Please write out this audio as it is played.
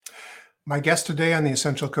My guest today on the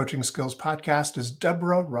Essential Coaching Skills podcast is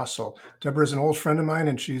Debra Russell. Debra is an old friend of mine,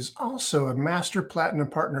 and she's also a master platinum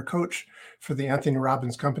partner coach for the Anthony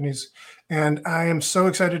Robbins companies. And I am so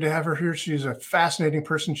excited to have her here. She's a fascinating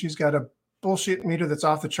person. She's got a bullshit meter that's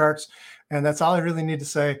off the charts. And that's all I really need to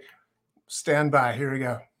say. Stand by. Here we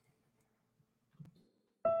go.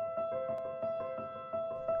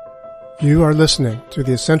 You are listening to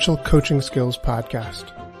the Essential Coaching Skills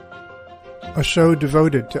podcast, a show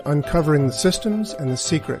devoted to uncovering the systems and the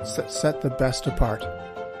secrets that set the best apart,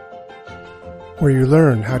 where you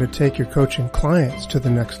learn how to take your coaching clients to the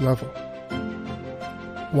next level,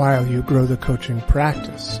 while you grow the coaching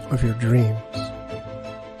practice of your dreams.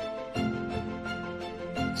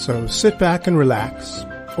 So sit back and relax,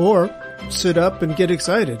 or sit up and get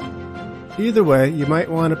excited. Either way, you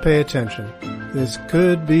might want to pay attention. This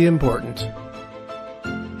could be important.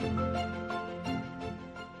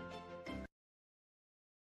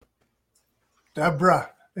 Debra,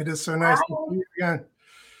 it is so nice to see you again.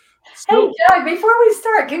 Hey, Doug, before we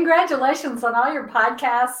start, congratulations on all your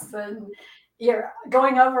podcasts, and you're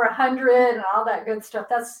going over 100 and all that good stuff.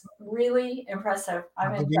 That's really impressive.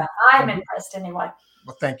 I'm impressed anyway.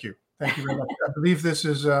 Well, thank you. Thank you very much. I believe this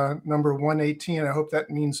is number 118. I hope that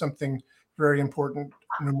means something very important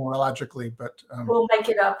numerologically, but we'll make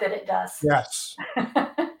it up that it does. Yes.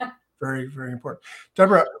 Very, very important.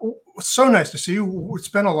 Debra, so nice to see you. It's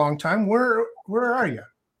been a long time. Where are you?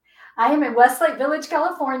 I am in Westlake Village,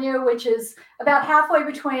 California, which is about halfway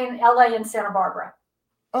between LA and Santa Barbara.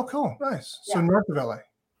 Oh, cool. Nice. Yeah. So north of LA.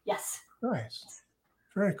 Yes. Nice.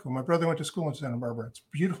 Very cool. My brother went to school in Santa Barbara. It's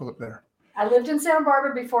beautiful up there. I lived in Santa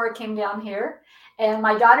Barbara before I came down here, and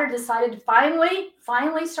my daughter decided to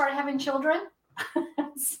finally start having children.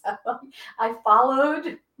 So I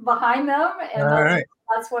followed behind them, and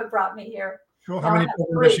that's what brought me here. Cool. How many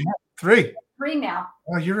children does she have? Three now.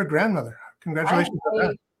 Oh, you're a grandmother. Congratulations on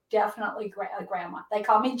that. Definitely a grandma. They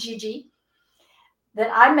call me Gigi, that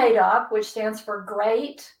I made up, which stands for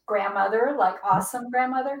great grandmother, like awesome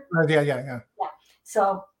grandmother. Yeah.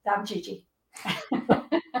 So I'm Gigi.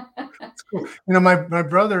 That's cool. You know, my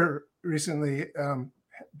brother recently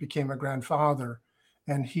became a grandfather,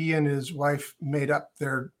 and he and his wife made up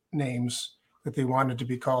their names that they wanted to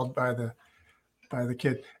be called by the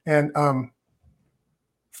kid. And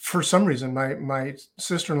for some reason, my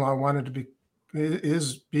sister-in-law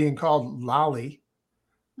is being called Lolly.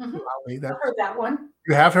 Mm-hmm. Lolly. I've heard that one.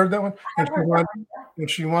 You have heard that one? And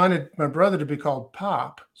she wanted my brother to be called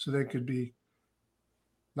Pop, so they could be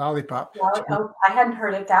Lollipop. I hadn't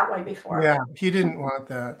heard it that way before. Yeah, he didn't want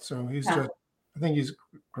that, so he's just, I think he's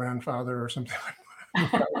grandfather or something like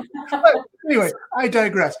that. But anyway, I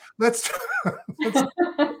digress.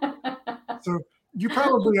 So you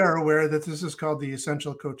probably are aware that this is called the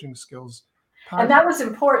Essential Coaching Skills podcast. And that was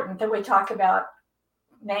important that we talk about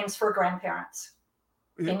names for grandparents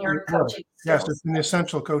in your coaching skills. Yes, it's an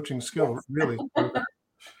essential coaching skill, really.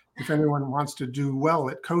 If anyone wants to do well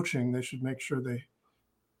at coaching, they should make sure they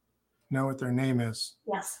know what their name is.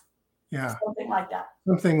 Yes. Yeah. Something like that.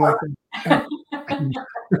 Something like that.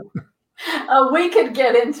 We could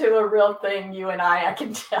get into a real thing, you and I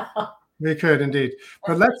can tell. We could indeed.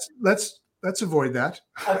 But let's avoid that.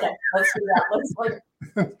 Okay, let's do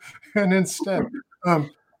that. And instead,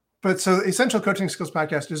 but so Essential Coaching Skills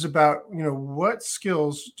podcast is about, what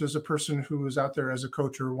skills does a person who is out there as a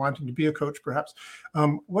coach or wanting to be a coach, perhaps,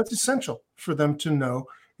 what's essential for them to know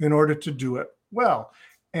in order to do it well.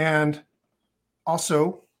 And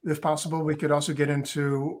also, if possible, we could also get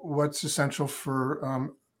into what's essential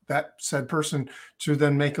for that said person to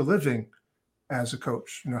then make a living as a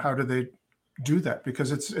coach. How do they do that?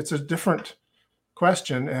 Because it's a different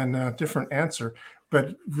question and a different answer,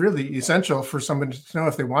 but really essential for somebody to know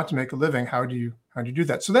if they want to make a living. How do you do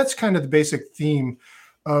that? So that's kind of the basic theme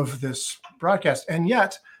of this broadcast. And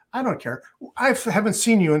yet, I don't care. I haven't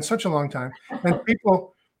seen you in such a long time, and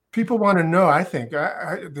people want to know. I think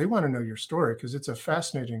they want to know your story because it's a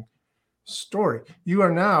fascinating story. You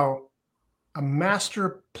are now a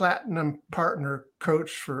master platinum partner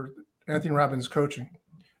coach for Anthony Robbins coaching,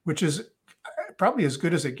 which is probably as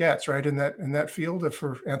good as it gets, right? In that field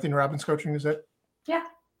for Anthony Robbins coaching, is that? Yeah.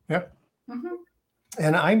 Yeah. Mm-hmm.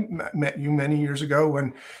 And I met you many years ago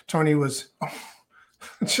when Tony was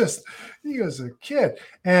he was a kid,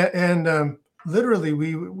 and literally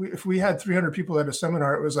we if we had 300 people at a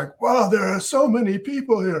seminar, it was like, wow, there are so many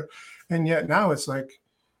people here, and yet now it's like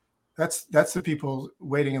that's the people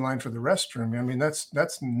waiting in line for the restroom. I mean, that's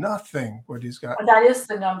nothing what he's got. That is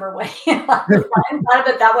the number way. I thought of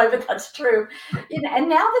it that way, but that's true. And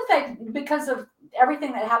now because of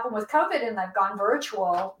everything that happened with COVID, and I've gone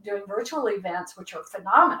virtual, doing virtual events, which are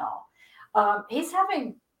phenomenal. He's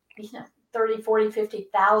having, 30, 40,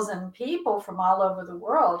 50,000 people from all over the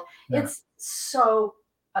world. Yeah. It's so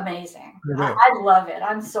amazing. I love it.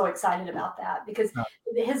 I'm so excited about that because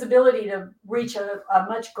his ability to reach a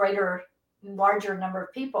much greater, larger number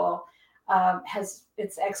of people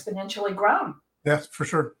it's exponentially grown. Yes, for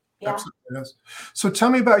sure. Yeah. Absolutely, yes. So tell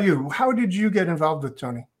me about you. How did you get involved with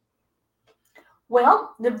Tony?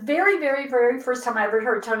 Well, the very, very, very first time I ever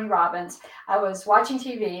heard Tony Robbins, I was watching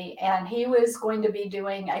TV and he was going to be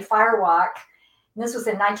doing a fire walk. And this was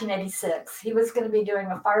in 1986. He was going to be doing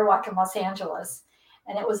a fire walk in Los Angeles.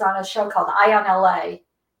 And it was on a show called Eye on LA.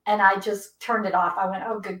 And I just turned it off. I went,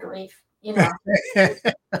 oh, good grief. Whatever.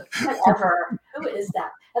 Who is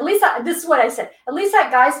that? At least this is what I said. At least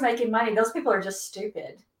that guy's making money. Those people are just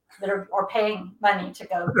stupid that are paying money to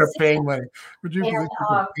go. They're paying money. Would you believe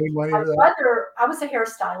paying money for that? Brother, I was a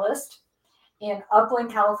hairstylist in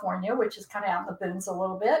Upland, California, which is kind of out in the boons a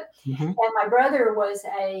little bit. Mm-hmm. And my brother was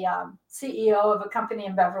a CEO of a company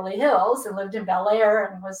in Beverly Hills and lived in Bel Air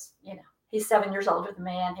and was, he's 7 years older than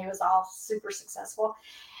me and he was all super successful.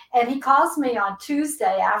 And he calls me on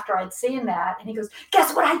Tuesday after I'd seen that. And he goes,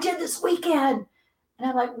 guess what I did this weekend? And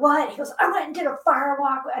I'm like, what? He goes, I went and did a fire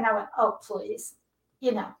walk. And I went, oh, please.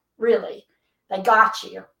 Really, they got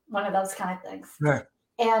you. One of those kind of things. Right.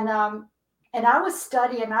 And I was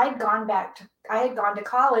studying. I had gone to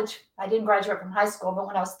college. I didn't graduate from high school, but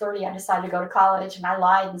when I was 30, I decided to go to college. And I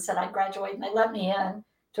lied and said I'd graduate. And they let me in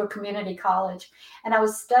to a community college. And I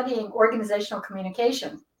was studying organizational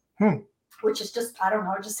communication. Which is just, I don't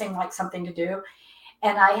know, it just seemed like something to do.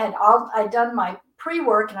 And I'd done my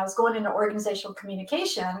pre-work and I was going into organizational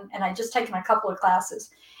communication and I'd just taken a couple of classes.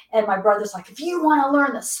 And my brother's like, if you want to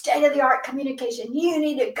learn the state-of-the-art communication, you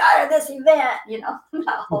need to go to this event,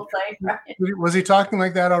 that whole thing. Right? Was he talking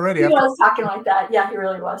like that already? He was talking like that. Yeah, he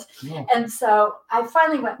really was. Yeah. And so I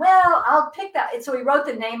finally went, well, I'll pick that. And so he wrote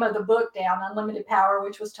the name of the book down, Unlimited Power,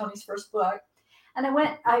 which was Tony's first book. And I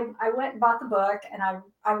went and bought the book and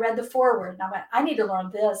I read the foreword and I went, I need to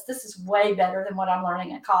learn this. This is way better than what I'm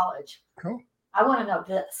learning at college. Cool. I want to know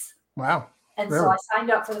this. Wow. And really? So I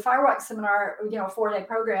signed up for the Firewalk seminar, a 4-day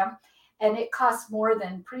program, and it cost more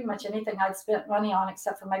than pretty much anything I'd spent money on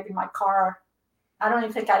except for maybe my car. I don't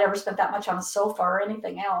even think I'd ever spent that much on a sofa or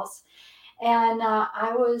anything else. And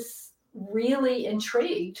I was really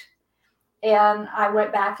intrigued. And I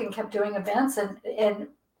went back and kept doing events and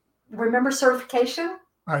remember certification?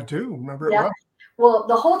 I do remember it well. Well,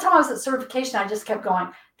 the whole time I was at certification, I just kept going,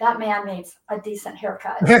 that man needs a decent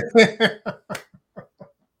haircut.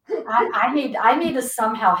 I need to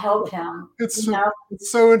somehow help him. It's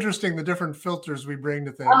so interesting, the different filters we bring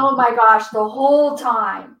to things. Oh my gosh, the whole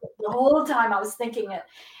time I was thinking it.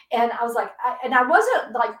 And I was like, I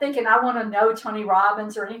wasn't like thinking I want to know Tony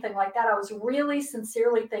Robbins or anything like that. I was really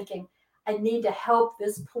sincerely thinking, I need to help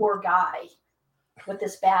this poor guy with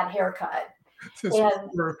this bad haircut. So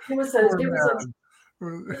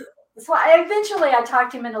eventually I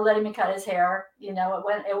talked him into letting me cut his hair. It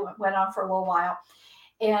went on for a little while.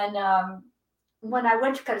 And when I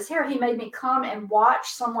went to cut his hair, he made me come and watch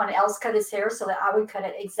someone else cut his hair so that I would cut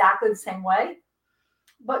it exactly the same way.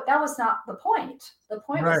 But that was not the point. The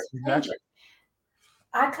point was to change it.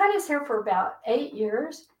 I cut his hair for about 8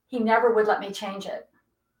 years. He never would let me change it.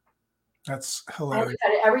 That's hilarious. I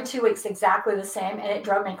cut it every 2 weeks exactly the same, and it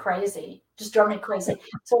drove me crazy.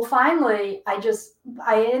 So finally,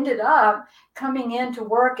 I ended up coming into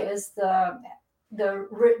work as the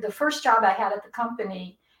first job I had at the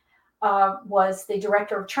company was the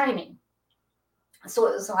director of training. So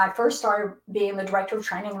it was when I first started being the director of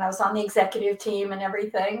training, and I was on the executive team and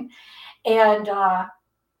everything. And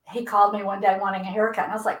he called me one day wanting a haircut,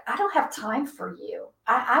 and I was like, I don't have time for you.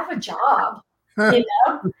 I have a job,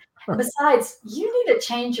 Besides, you need to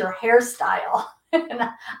change your hairstyle. And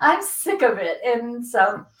I'm sick of it. And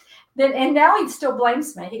so then, now he still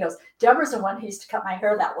blames me. He goes, Debra's the one who used to cut my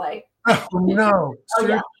hair that way. Oh, no. Oh,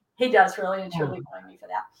 yeah. He does really and truly blame me for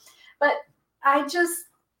that. But I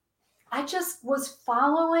just was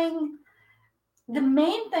following. The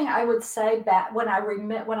main thing I would say back when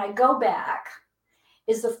I go back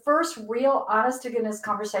is the first real honest to goodness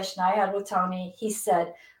conversation I had with Tony. He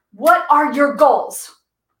said, what are your goals?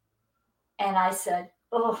 And I said,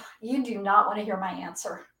 oh, you do not want to hear my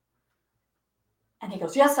answer. And he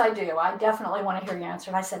goes, yes, I do. I definitely want to hear your answer.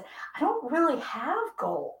 And I said, I don't really have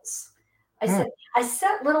goals. I said, I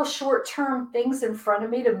set little short-term things in front of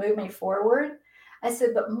me to move me forward. I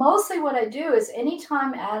said, but mostly what I do is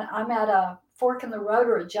anytime I'm at a fork in the road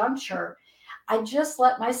or a juncture, I just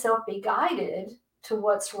let myself be guided to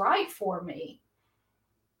what's right for me.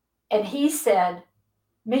 And he said,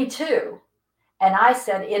 me too. And I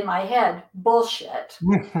said in my head, bullshit,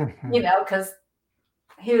 because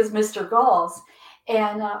he was Mr. Goals.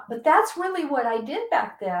 And but that's really what I did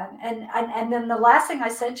back then. And then the last thing I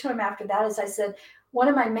said to him after that is I said, one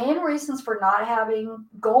of my main reasons for not having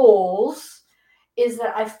goals is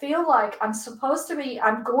that I feel like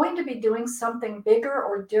I'm going to be doing something bigger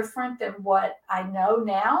or different than what I know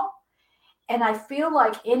now. And I feel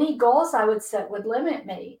like any goals I would set would limit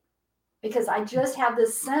me because I just have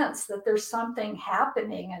this sense that there's something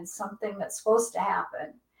happening and something that's supposed to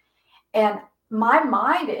happen. And my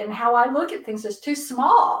mind and how I look at things is too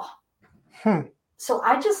small. So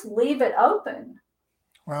I just leave it open.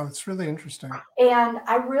 Wow, that's really interesting. And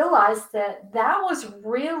I realized that was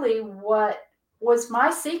really what was my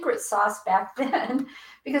secret sauce back then,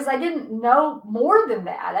 because I didn't know more than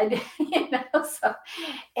that. I didn't, so,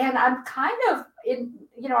 and I'm kind of I'm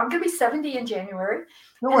going to be 70 in January.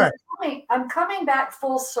 No way. I'm coming back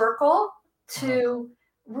full circle to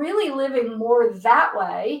really living more that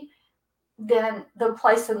way than the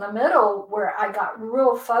place in the middle where I got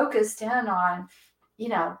real focused in on,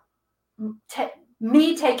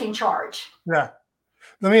 me taking charge. Yeah.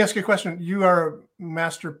 Let me ask you a question. You are a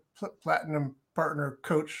master platinum partner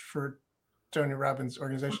coach for Tony Robbins'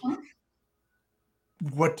 organization.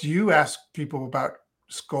 Mm-hmm. What do you ask people about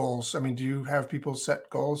goals? I mean, do you have people set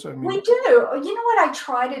goals? I mean, we do. You know what I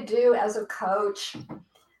try to do as a coach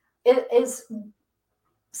is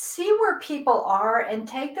see where people are and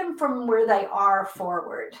take them from where they are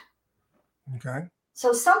forward. Okay.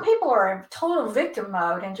 So some people are in total victim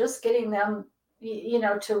mode and just getting them,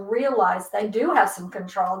 to realize they do have some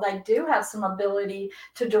control. They do have some ability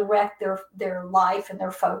to direct their life and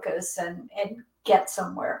their focus and get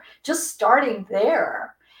somewhere. Just starting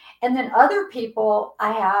there. And then other people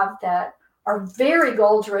I have that are very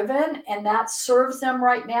goal driven and that serves them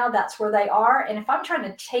right now. That's where they are. And if I'm trying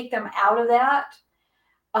to take them out of that,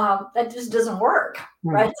 that just doesn't work,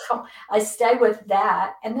 right? So I stay with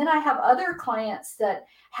that. And then I have other clients that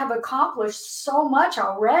have accomplished so much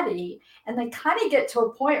already, and they kind of get to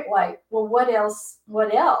a point like, well, what else?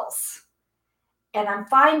 What else? And I'm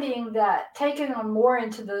finding that taking them more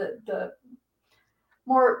into the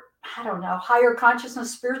more, I don't know, higher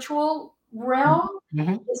consciousness, spiritual realm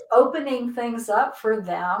is opening things up for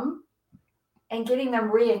them and getting them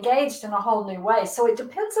re-engaged in a whole new way. So it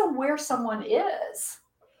depends on where someone is.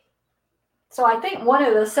 So I think one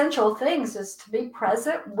of the essential things is to be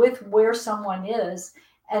present with where someone is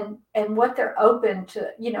and what they're open to,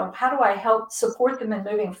 how do I help support them in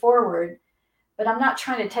moving forward? But I'm not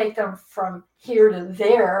trying to take them from here to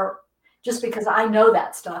there just because I know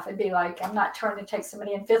that stuff. It'd be like, I'm not trying to take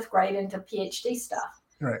somebody in 5th grade into PhD stuff.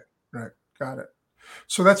 Right. Got it.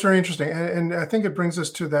 So that's very interesting. And I think it brings us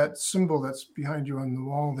to that symbol that's behind you on the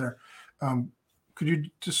wall there. Could you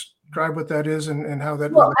describe what that is and how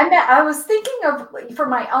that? Well, I was thinking of for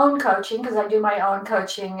my own coaching, because I do my own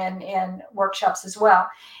coaching and workshops as well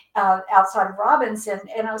outside of Robbins.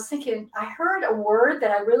 And I was thinking, I heard a word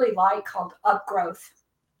that I really like called upgrowth.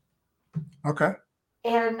 Okay.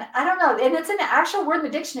 And I don't know. And it's an actual word in the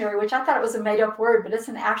dictionary, which I thought it was a made up word, but it's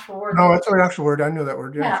an actual word. No, it's an actual word. I knew that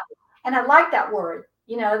word. Yeah. And I like that word,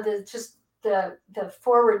 the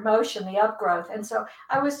forward motion, the upgrowth. And so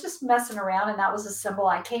I was just messing around, and that was a symbol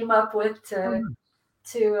I came up with to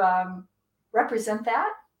represent that.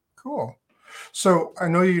 Cool. So I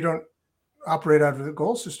know you don't operate out of the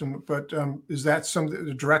goal system, but is that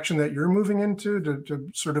the direction that you're moving into to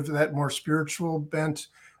sort of that more spiritual bent?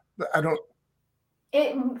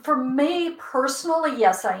 For me personally,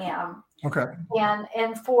 yes, I am. Okay.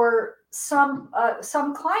 And for some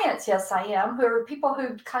clients, yes, I am, who are people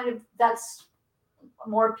who kind of, that's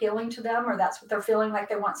more appealing to them, or that's what they're feeling like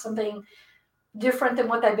they want something different than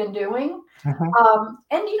what they've been doing. And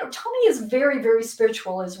Tony is very, very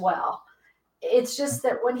spiritual as well. It's just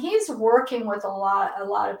that when he's working with a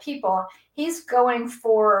lot of people, he's going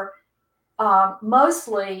for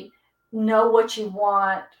mostly know what you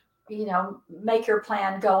want, make your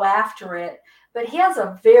plan, go after it. But he has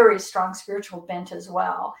a very strong spiritual bent as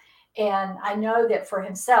well. And I know that for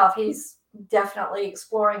himself, he's definitely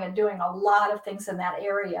exploring and doing a lot of things in that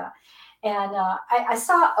area. And I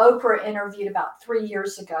saw Oprah interviewed about 3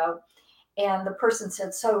 years ago, and the person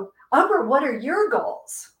said, "So Oprah, what are your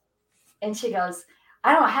goals?" And she goes,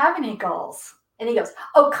 "I don't have any goals." And he goes,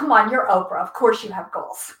 "Oh, come on, you're Oprah. Of course you have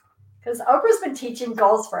goals." Because Oprah's been teaching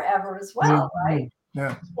goals forever as well, right?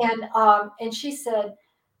 Yeah. And she said,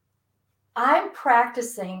 "I'm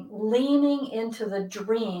practicing leaning into the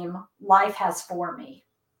dream life has for me."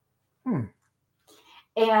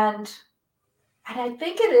 And I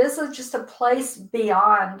think it is just a place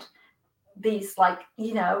beyond these like,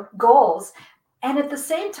 goals. And at the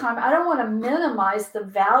same time, I don't want to minimize the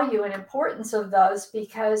value and importance of those,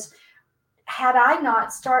 because had I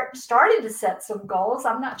not started to set some goals,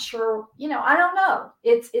 I'm not sure, I don't know.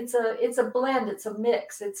 It's a blend, it's a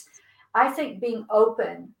mix. I think being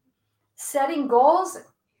open, setting goals,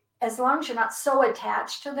 as long as you're not so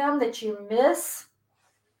attached to them that you miss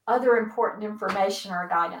other important information or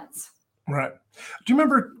guidance. Right. Do you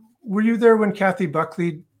remember, were you there when Kathy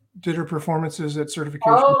Buckley did her performances at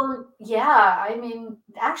certification? Oh, yeah. I mean,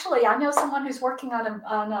 actually, I know someone who's working on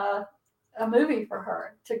a movie for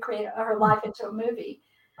her, to create her life into a movie.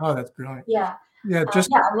 Oh, that's brilliant. Yeah. Yeah,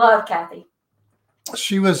 I love Kathy.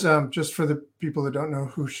 She was, just for the people that don't know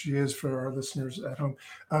who she is, for our listeners at home,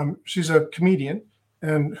 she's a comedian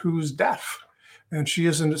and who's deaf. And she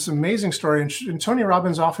is in this amazing story. And Tony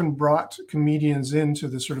Robbins often brought comedians into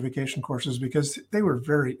the certification courses because they were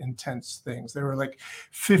very intense things. They were like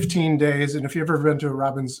 15 days. And if you've ever been to a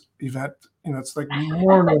Robbins event, it's like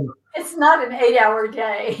morning. It's not an 8-hour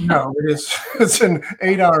day. No, it is. It's an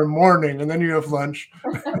 8-hour morning, and then you have lunch.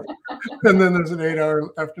 And then there's an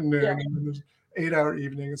 8-hour afternoon, yeah. And then there's 8-hour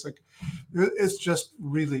evening. It's like, it's just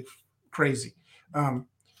really crazy.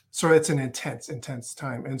 So it's an intense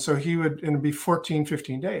time. And so it'd be 14,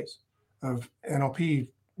 15 days of NLP,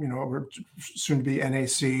 or soon to be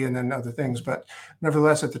NAC and then other things. But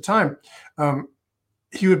nevertheless, at the time,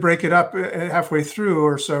 he would break it up halfway through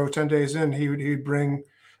or so, 10 days in, he'd bring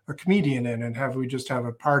a comedian in and we just have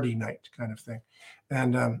a party night kind of thing.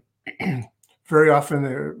 And very often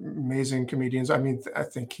they're amazing comedians. I mean, I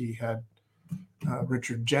think he had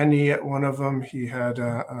Richard Jenny at one of them. He had,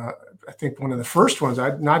 I think one of the first ones, I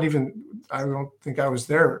don't think I was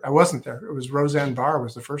there. I wasn't there. It was Roseanne Barr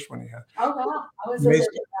was the first one he had. Oh, wow. I was amazing.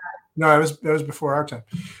 No, that was before our time.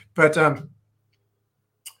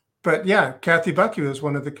 But yeah, Kathy Buckley was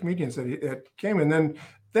one of the comedians that came. And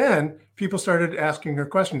then people started asking her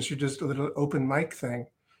questions. She did a little open mic thing.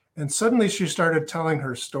 And suddenly she started telling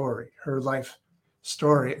her story, her life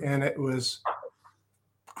story. And it was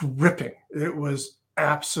gripping. It was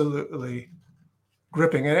absolutely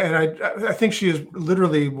gripping. And I think she is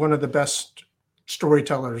literally one of the best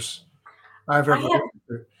storytellers I've ever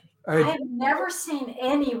heard. I have never seen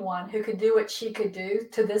anyone who could do what she could do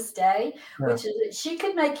to this day, yeah. Which is that she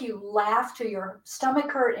could make you laugh to your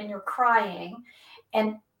stomach hurt and you're crying.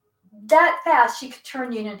 And that fast, she could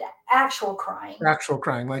turn you into actual crying. Like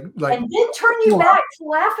and then turn you back to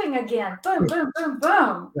laughing again. Boom, boom, boom,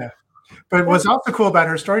 boom. Yeah. But what's also cool about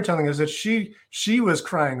her storytelling is that she was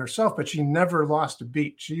crying herself, but she never lost a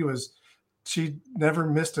beat. She never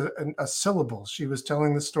missed a syllable. She was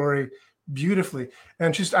telling the story beautifully.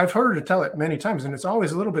 And I've heard her tell it many times, and it's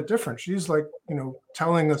always a little bit different. She's like,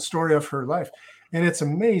 telling the story of her life. And it's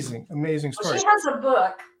amazing story. Well, she has a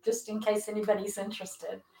book, just in case anybody's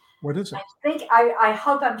interested. What is it? I think I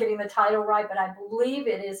hope I'm getting the title right, but I believe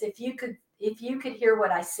it is If You Could Hear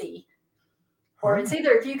What I See. Or it's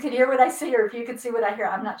either If You Could Hear What I See or If You Could See What I Hear.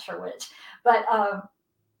 I'm not sure which, but I'll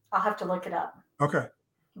have to look it up. Okay.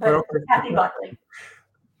 But Kathy Buckley.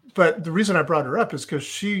 But the reason I brought her up is because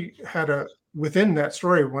she had within that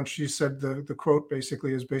story, once she said the quote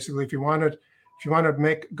basically, if you want to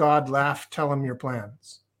make God laugh, tell him your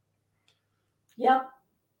plans. Yep.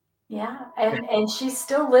 Yeah. And she's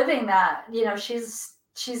still living that. She's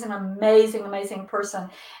an amazing person.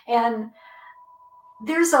 And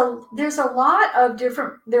there are a lot of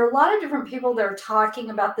different people that are talking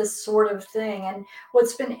about this sort of thing. And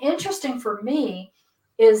what's been interesting for me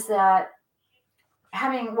is that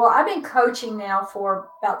I've been coaching now for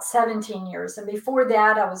about 17 years. And before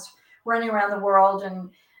that, I was running around the world and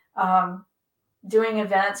doing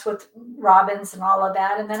events with Robbins and all of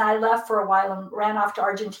that. And then I left for a while and ran off to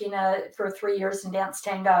Argentina for 3 years and danced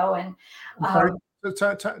tango. And what? You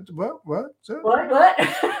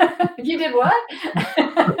did what?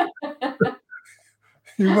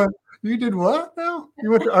 You did what now? You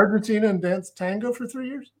went to Argentina and danced tango for 3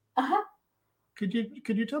 years? Uh-huh. Could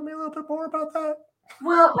you tell me a little bit more about that?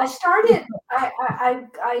 Well, I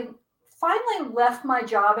finally left my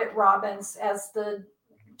job at Robbins as the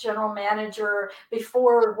general manager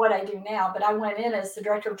before what I do now, but I went in as the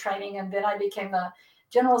director of training, and then I became the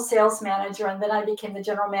general sales manager, and then I became the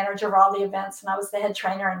general manager of all the events, and I was the head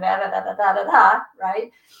trainer and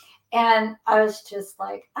right? And I was just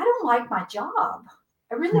like, I don't like my job.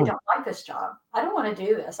 I really don't like this job. I don't want to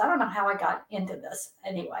do this. I don't know how I got into this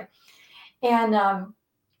anyway. And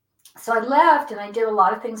so I left, and I did a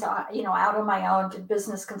lot of things, out on my own, did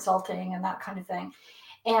business consulting and that kind of thing.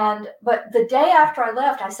 But the day after I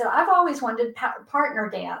left, I said, I've always wanted to partner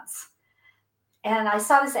dance. And I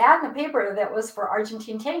saw this ad in the paper that was for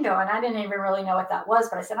Argentine tango, and I didn't even really know what that was,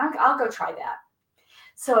 but I said, I'll go try that.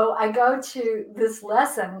 So I go to this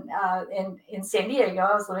lesson in San Diego.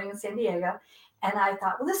 I was living in San Diego. And I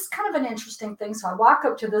thought, well, this is kind of an interesting thing. So I walk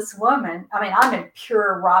up to this woman. I mean, I'm in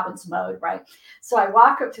pure Robbins mode, right? So I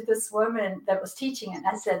walk up to this woman that was teaching it. And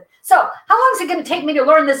I said, so how long is it going to take me to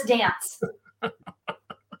learn this dance?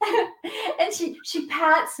 And she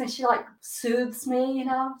pats me. She like soothes me, you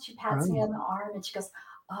know. She pats me on the arm and she goes,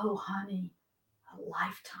 oh, honey, a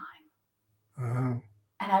lifetime.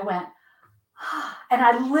 And I went, and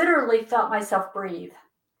I literally felt myself breathe.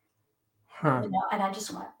 You know, and I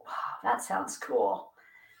just went, wow, that sounds cool.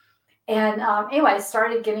 And anyway, I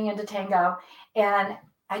started getting into tango, and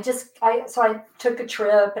so I took a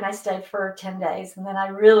trip and I stayed for 10 days, and then I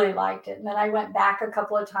really liked it. And then I went back a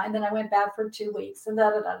couple of times, then I went back for 2 weeks, and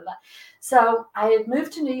So I had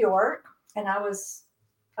moved to New York, and I was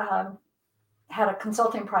had a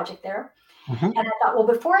consulting project there. And I thought, well,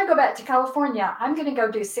 before I go back to California, I'm going to go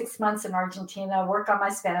do 6 months in Argentina, work on my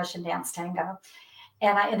Spanish and dance tango.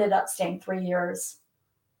 And I ended up staying 3 years.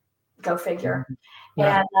 Go figure.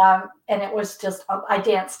 Yeah. And it was just, I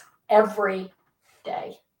danced every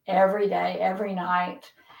day, every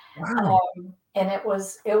night. Wow. And it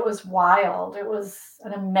was wild. It was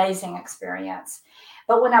an amazing experience.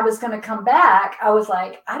 But when I was going to come back, I was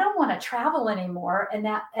like, I don't want to travel anymore. And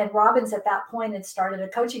Robbins at that point had started a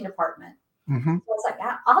coaching department. So I was like,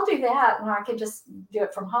 I'll do that when I could just do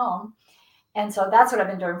it from home. And so that's what I've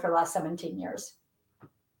been doing for the last 17 years.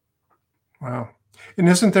 Wow. And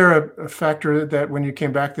isn't there a factor that when you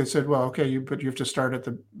came back, they said, well, okay, but you have to start at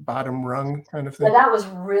the bottom rung kind of thing? Yeah, that was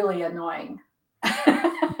really annoying.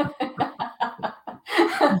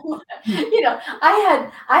 You know,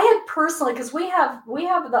 I had personally, because we have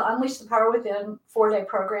the Unleash the Power Within 4-day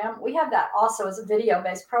program. We have that also as a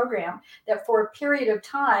video-based program that for a period of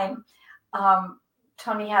time,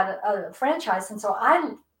 Tony had a franchise. And so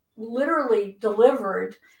I literally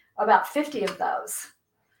delivered about 50 of those.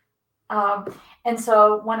 And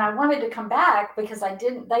so when I wanted to come back, because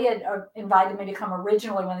they had invited me to come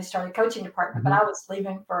originally when they started coaching department, but I was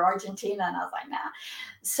leaving for Argentina and I was like, nah.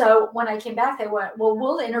 So when I came back, they went, well,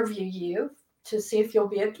 we'll interview you to see if you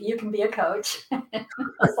can be a coach. I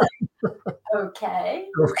was like, okay.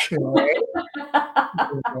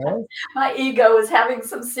 My ego was having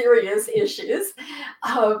some serious issues.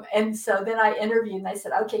 And so then I interviewed and they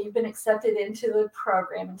said, okay, you've been accepted into the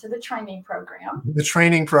program, into the training program. The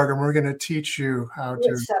training program, we're going to teach you how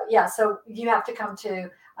to. So you have to come to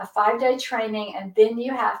a 5-day training, and then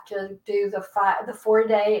you have to do the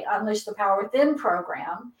 4-day Unleash the Power Within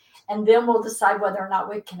program. And then we'll decide whether or not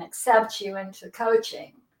we can accept you into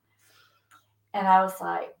coaching. And I was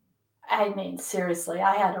like, I mean, seriously,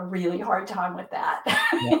 I had a really hard time with that.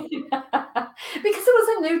 Yeah. Because it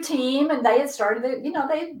was a new team and they had started it,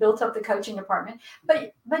 they had built up the coaching department.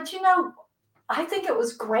 But I think it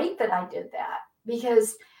was great that I did that,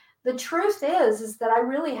 because the truth is that I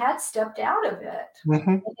really had stepped out of it.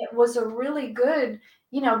 And it was a really good,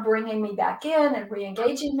 bringing me back in and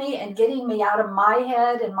re-engaging me and getting me out of my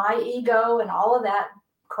head and my ego and all of that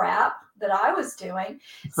crap that I was doing.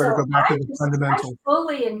 So I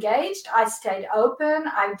fully engaged. I stayed open.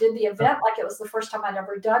 I did the event like it was the first time I'd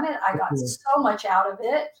ever done it. I got so much out of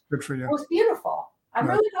it. Good for you. It was beautiful. I'm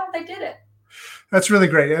really glad they did it. That's really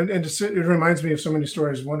great. And it reminds me of so many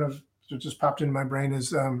stories. One of that just popped into my brain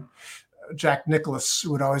is Jack Nicklaus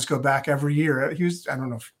would always go back every year. I don't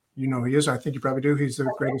know if you know who he is. I think you probably do. He's the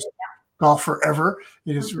greatest golfer ever.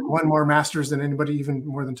 He has won more Masters than anybody, even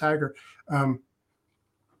more than Tiger.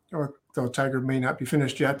 Though Tiger may not be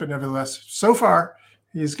finished yet, but nevertheless, so far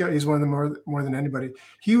he's won them more than anybody.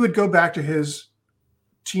 He would go back to his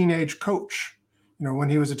teenage coach, when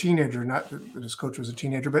he was a teenager. Not that his coach was a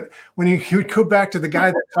teenager, but when he would go back to the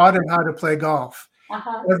guy that taught him how to play golf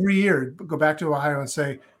every year. Go back to Ohio and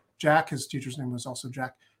say, Jack, his teacher's name was also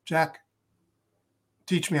Jack. Jack,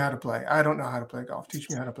 teach me how to play. I don't know how to play golf. Teach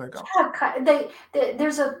me how to play golf.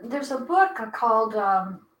 There's a book called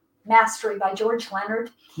Mastery by George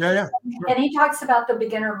Leonard. Yeah. Sure. And he talks about the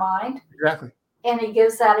beginner mind. Exactly. And he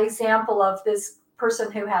gives that example of this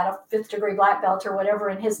person who had a 5th degree black belt or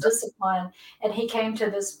whatever in his discipline. And he came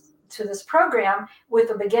to this program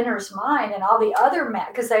with a beginner's mind, and all the other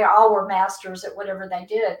because they all were masters at whatever they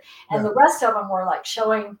did. And the rest of them were like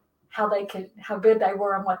showing how good they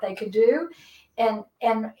were and what they could do. And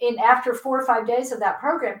after 4 or 5 days of that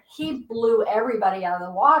program, he blew everybody out of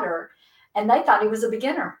the water, and they thought he was a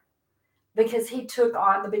beginner, because he took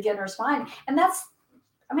on the beginner's mind. And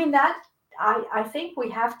I think we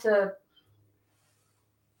have to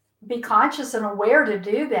be conscious and aware to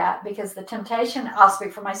do that, because the temptation, I'll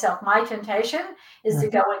speak for myself, my temptation is to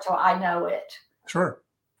go into I know it. Sure. Of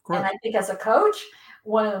course. And I think as a coach,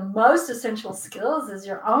 one of the most essential skills is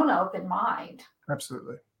your own open mind.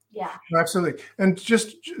 Absolutely. Yeah. Absolutely. And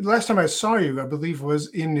just last time I saw you, I believe, was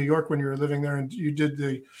in New York when you were living there, and you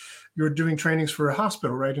were doing trainings for a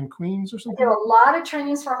hospital, right, in Queens or something? I did a lot of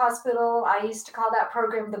trainings for hospital. I used to call that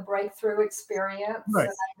program the Breakthrough Experience. Right.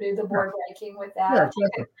 And I do the board breaking with that. Yeah,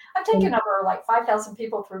 exactly. I've taken over like 5,000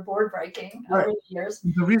 people through board breaking over the years.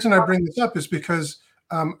 The reason I bring this up is because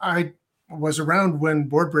I was around when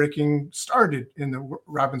board breaking started in the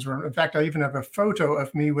Robbins room. In fact, I even have a photo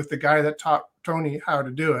of me with the guy that taught Tony how to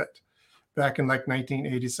do it back in like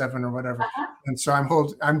 1987 or whatever. And so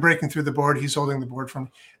I'm breaking through the board. He's holding the board for me.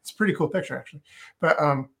 It's a pretty cool picture, actually. But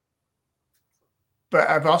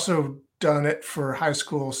I've also done it for high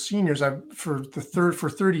school seniors. For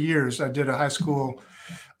 30 years, I did a high school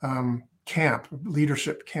camp,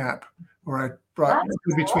 leadership camp, where I brought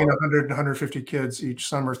between 100 and 150 kids each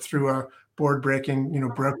summer through a board breaking,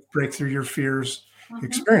 break through your fears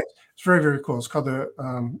experience. It's very, very cool. It's called the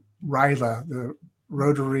RYLA, the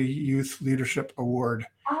Rotary Youth Leadership Award.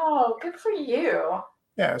 Oh, good for you.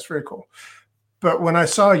 Yeah, it's very cool. But when I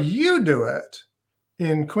saw you do it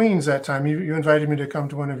in Queens that time, you invited me to come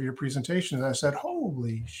to one of your presentations. I said,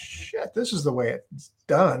 holy shit, this is the way it's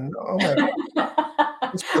done. Oh my God.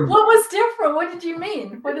 What was different? What did you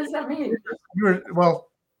mean? What does that mean? You're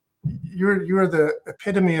the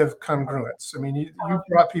epitome of congruence. I mean, you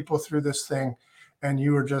brought people through this thing, and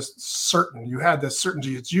you were just certain. You had this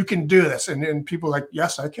certainty that you can do this, and people like,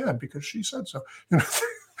 yes, I can, because she said so.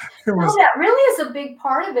 That really is a big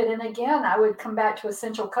part of it. And again, I would come back to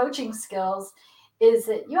essential coaching skills. Is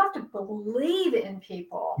that you have to believe in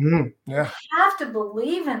people. You have to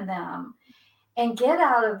believe in them and get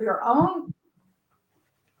out of your own.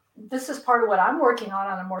 This is part of what I'm working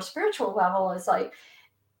on a more spiritual level, is like,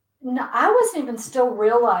 no, I wasn't even still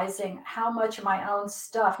realizing how much of my own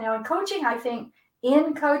stuff. Now in coaching, I think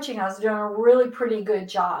I was doing a really pretty good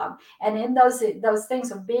job. And in those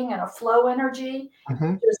things of being in a flow energy,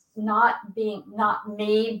 just not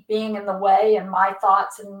me being in the way and my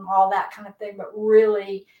thoughts and all that kind of thing, but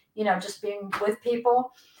really, just being with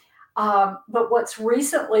people. But what's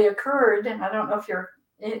recently occurred, and I don't know if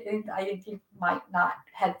I think you might not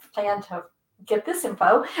have planned to get this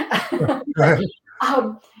info.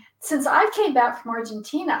 Since I came back from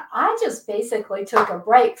Argentina, I just basically took a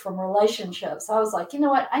break from relationships. I was like, you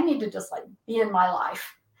know what? I need to just like be in my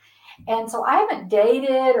life. And so I haven't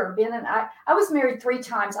dated or been in, I was married 3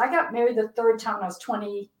 times. I got married the 3rd time when I was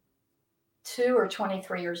 22 or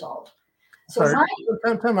 23 years old. So time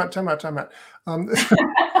out.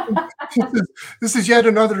 This is yet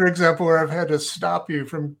another example where I've had to stop you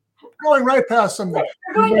from going right past something.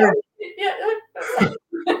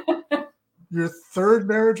 Your 3rd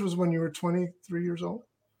marriage was when you were 23 years old?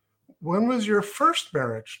 When was your first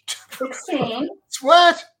marriage? 16.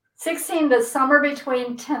 What? 16, the summer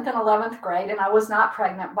between 10th and 11th grade. And I was not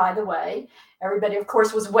pregnant, by the way. Everybody, of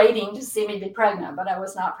course, was waiting to see me be pregnant, but I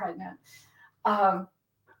was not pregnant.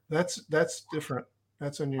 That's different.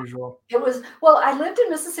 That's unusual. It was, well, I lived in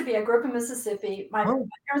Mississippi. I grew up in Mississippi. My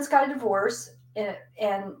parents got a divorce,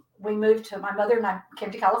 and we moved to, my mother and I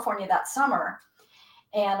came to California that summer.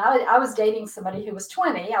 And I was dating somebody who was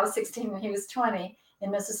 20. I was 16 when he was 20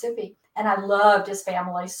 in Mississippi. And I loved his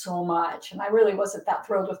family so much. And I really wasn't that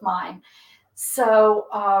thrilled with mine. So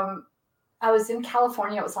I was in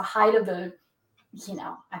California. It was the height of the,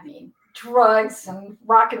 drugs and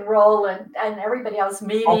rock and roll and everybody I was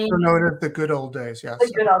meeting. Also known as the good old days, yes.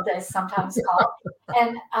 The good old days, sometimes called.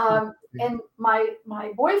 And my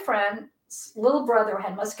boyfriend's little brother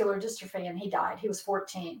had muscular dystrophy, and he died. He was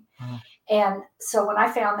 14. And so when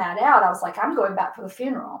I found that out, I was like, I'm going back for the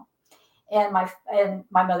funeral. And my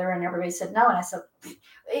mother and everybody said no. And I said,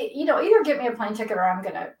 either get me a plane ticket or I'm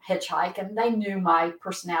going to hitchhike. And they knew my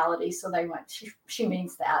personality. So they went, she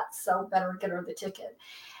means that. So better get her the ticket.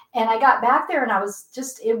 And I got back there and I was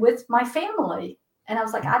just with my family. And I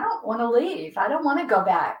was like, I don't want to leave. I don't want to go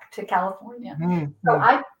back to California. So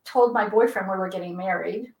I told my boyfriend we were getting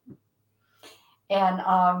married. And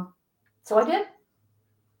so I did.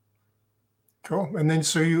 Cool. And then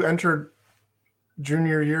so you entered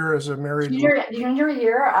junior year as a married junior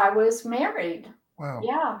year I was married. Wow.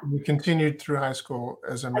 Yeah. You continued through high school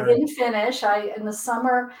as a married. I didn't finish. In the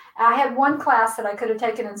summer I had one class that I could have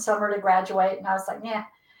taken in summer to graduate, and I was like, yeah.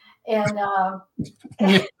 And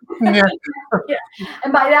yeah.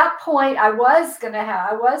 And by that point I was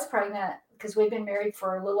pregnant, because we'd been married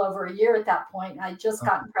for a little over a year at that point. I just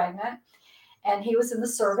gotten pregnant. and he was in the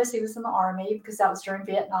service. He was in the Army because that was during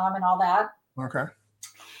Vietnam and all that. Okay.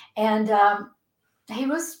 And he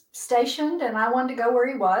was stationed, and I wanted to go where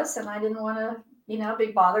he was, and I didn't want to,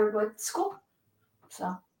 be bothered with school.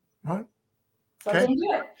 So, What? I didn't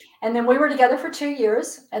do it. And then we were together for 2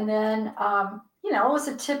 years, and then, it was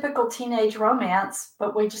a typical teenage romance,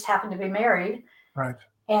 but we just happened to be married. Right.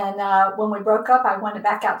 And when we broke up, I went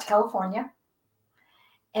back out to California.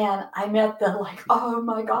 And I met the oh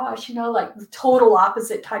my gosh, like the total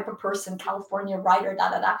opposite type of person, California writer, da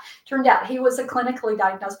da da. Turned out he was a clinically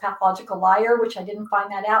diagnosed pathological liar, which I didn't find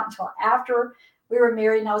that out until after we were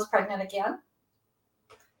married and I was pregnant again.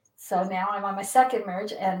 So now I'm on my second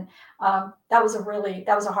marriage, and that was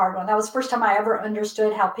a hard one. That was the first time I ever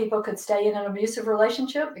understood how people could stay in an abusive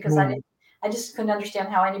relationship, because I just couldn't understand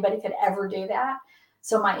how anybody could ever do that.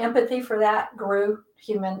 So my empathy for that grew.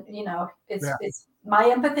 It's my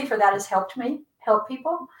empathy for that has helped me help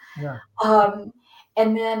people. Yeah.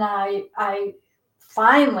 And then I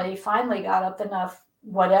finally got up enough,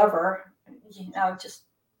 whatever, just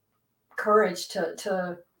courage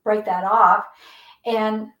to break that off.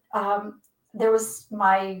 And there was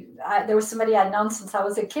somebody I'd known since I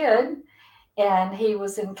was a kid, and he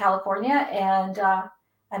was in California, and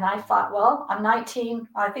I thought, well, I'm 19.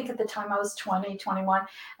 I think at the time I was 20, 21.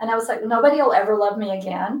 And I was like, nobody will ever love me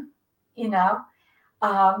again.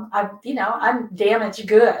 I'm damaged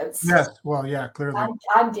goods. Yes. Well, yeah, clearly.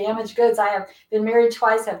 I'm damaged goods. I have been married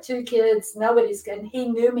twice, have 2 kids. Nobody's good. And he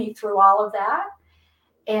knew me through all of that.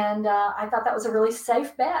 And I thought that was a really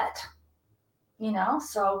safe bet,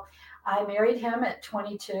 So I married him at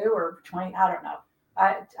 22 or 20. I don't know.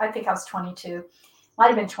 I think I was 22. Might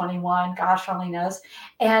have been 21. Gosh, only knows.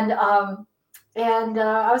 And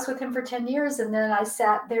I was with him for 10 years. And then I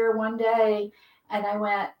sat there one day and I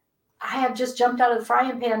went, I have just jumped out of the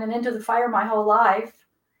frying pan and into the fire my whole life.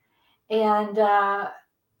 And I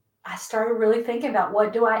started really thinking about,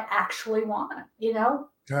 what do I actually want?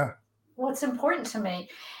 Yeah. What's important to me?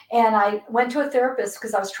 And I went to a therapist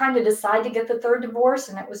because I was trying to decide to get the third divorce.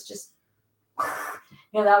 And it was just,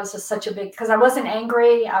 that was just such a big, because I wasn't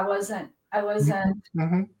angry. I wasn't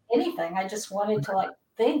anything. I just wanted to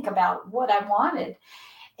think about what I wanted.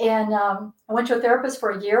 And I went to a therapist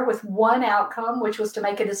for a year with one outcome, which was to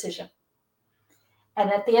make a decision.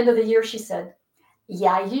 And at the end of the year, she said,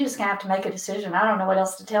 yeah, you're just going to have to make a decision. I don't know what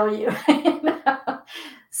else to tell you.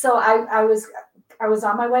 So I was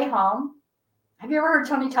on my way home. Have you ever heard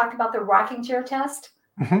Tony talk about the rocking chair test?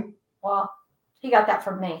 Mm-hmm. Well, he got that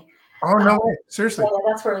from me. Oh, no way. Seriously. Yeah,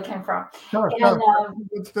 that's where it came from.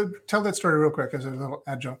 Tell that story real quick as a little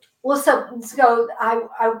adjunct. Well, so I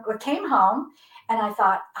came home and I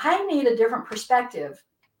thought, I need a different perspective.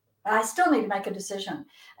 I still need to make a decision.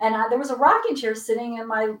 And there was a rocking chair sitting in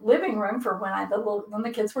my living room for when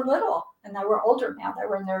the kids were little, and they were older now. They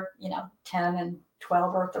were in their 10 and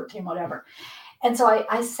 12 or 13, whatever. And so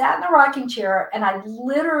I sat in the rocking chair and I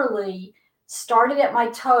literally started at my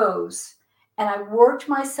toes and I worked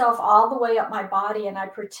myself all the way up my body, and I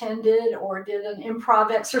pretended or did an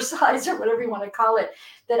improv exercise or whatever you want to call it,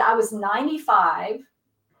 that I was 95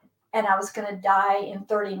 and I was going to die in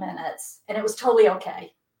 30 minutes. And it was totally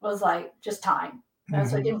okay. It was just time. Mm-hmm.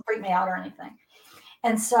 So it didn't freak me out or anything.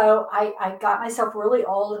 And so I got myself really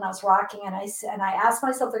old and I was rocking, and I asked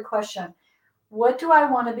myself the question, what do I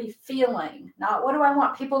want to be feeling? Not what do I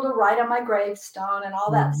want people to write on my gravestone and all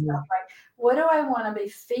that stuff, right? What do I want to be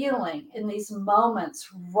feeling in these moments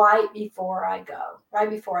right before I go, right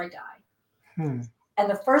before I die? And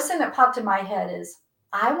the first thing that popped in my head is,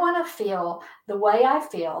 I want to feel the way I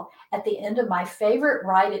feel at the end of my favorite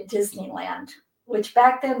ride at Disneyland, which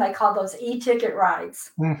back then they called those e-ticket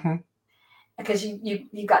rides. Mm-hmm. Because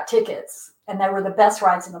you got tickets, and they were the best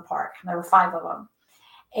rides in the park. And there were 5 of them.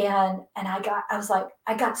 And I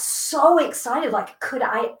got so excited. Could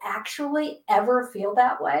I actually ever feel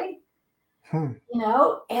that way? And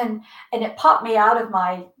it popped me out of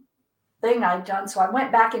my thing I'd done. So I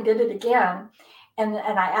went back and did it again. And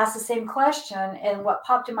I asked the same question. And what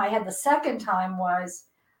popped in my head the second time was,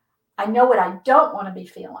 I know what I don't want to be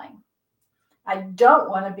feeling. I don't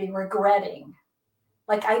want to be regretting.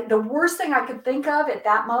 The worst thing I could think of at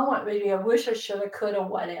that moment would be, I wish I shoulda, coulda,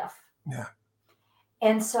 what if. Yeah.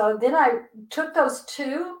 And so then I took those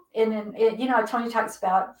 2, and then Tony talks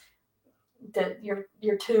about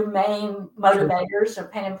your 2 main motivators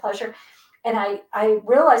of pain and pleasure. And I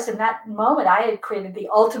realized in that moment I had created the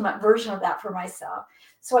ultimate version of that for myself.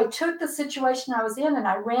 So I took the situation I was in and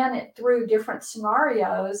I ran it through different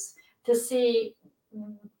scenarios to see,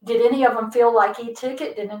 did any of them feel like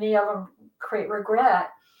e-ticket? Did any of them create regret?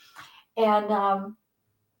 And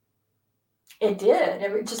It did.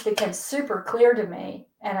 It just became super clear to me.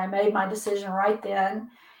 And I made my decision right then.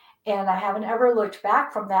 And I haven't ever looked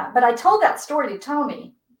back from that. But I told that story to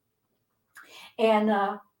Tony. And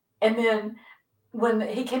then when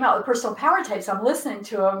he came out with personal power tapes, I'm listening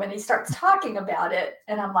to him and he starts talking about it.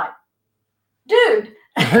 And I'm like, dude.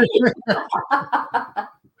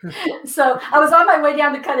 So I was on my way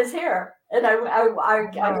down to cut his hair. And I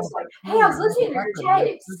was like, hey, I was listening to your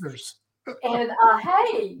tapes. And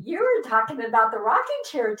hey, you were talking about the rocking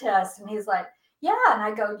chair test. And he's like, yeah. And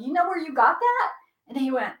I go, you know where you got that? And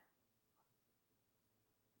he went,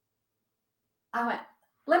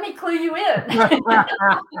 let me clue you in. He's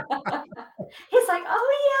like,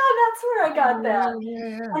 oh yeah, that's where I got that.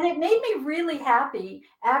 Yeah. And it made me really happy.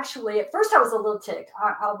 Actually, at first I was a little ticked.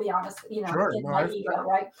 I'll be honest, sure. in my ego,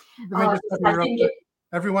 right?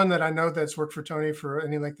 Everyone that I know that's worked for Tony for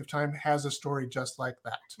any length of time has a story just like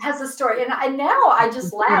that. Has a story, and now I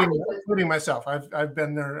just laugh. Including myself, I've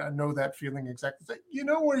been there. I know that feeling exactly. Like, you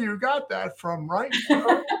know where you got that from, right?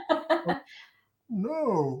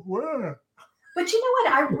 No, where? But you know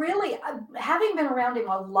what? I really, having been around him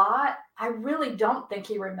a lot, I really don't think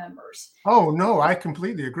he remembers. Oh no, I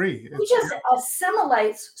completely agree. He just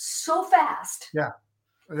assimilates so fast. Yeah.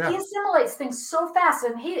 Yeah. He assimilates things so fast,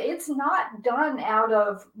 and it's not done out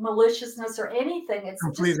of maliciousness or anything. It's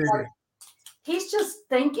completely just like, he's just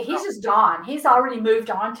thinking. He's just gone. He's already moved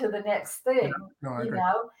on to the next thing. No, I agree.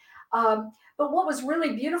 But what was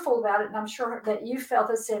really beautiful about it, and I'm sure that you felt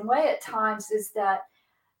the same way at times, is that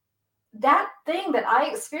thing that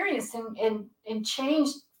I experienced and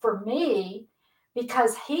changed for me,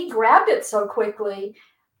 because he grabbed it so quickly.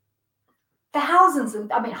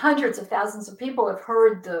 Hundreds of thousands of people have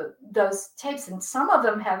heard those tapes, and some of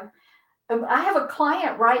them have. I have a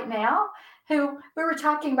client right now who we were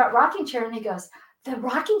talking about rocking chair, and he goes, the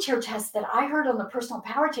rocking chair test that I heard on the personal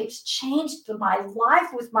power tapes changed my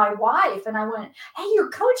life with my wife. And I went, hey, your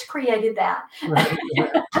coach created that.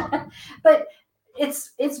 But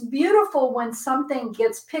it's beautiful when something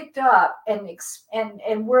gets picked up and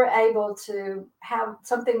we're able to have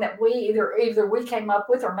something that we either we came up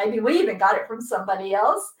with, or maybe we even got it from somebody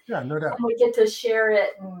else. Yeah, no doubt. And we get to share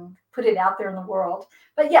it and put it out there in the world.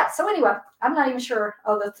 But yeah, so anyway, I'm not even sure.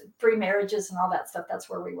 The 3 marriages and all that stuff,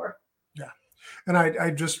 that's where we were. Yeah. And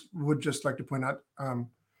I would just like to point out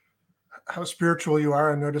how spiritual you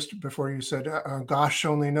are. I noticed before you said, gosh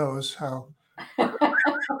only knows how.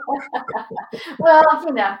 Well,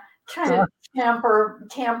 trying to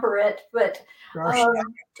tamper it, but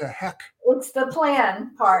to heck. It's the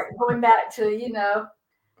plan part, going back to,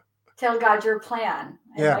 tell God your plan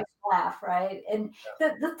and make you laugh, right? And the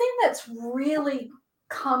thing that's really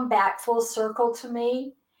come back full circle to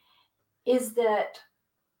me is that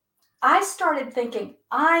I started thinking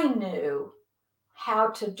I knew how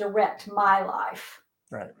to direct my life.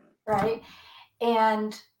 Right.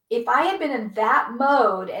 And if I had been in that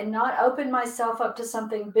mode and not opened myself up to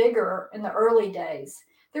something bigger in the early days,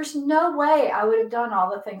 there's no way I would have done all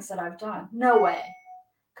the things that I've done. No way.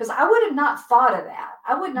 Because I would have not thought of that.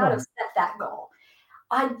 I would not have set that goal.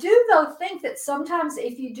 I do, though, think that sometimes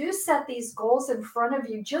if you do set these goals in front of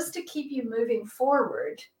you just to keep you moving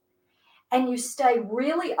forward, and you stay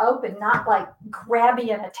really open, not like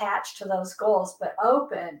grabby and attached to those goals, but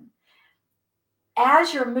open,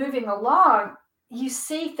 as you're moving along, you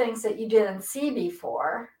see things that you didn't see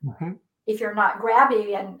before. Mm-hmm. If you're not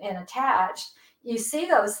grabby and attached, you see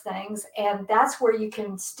those things, and that's where you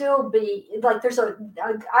can still be like, there's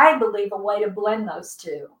I believe, a way to blend those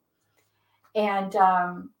two. And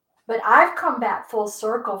but I've come back full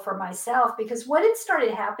circle for myself, because what had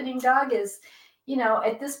started happening, Doug, is,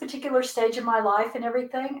 at this particular stage of my life and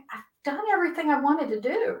everything, I've done everything I wanted to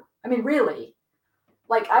do. I mean, really,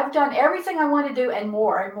 like, I've done everything I want to do and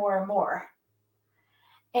more and more and more.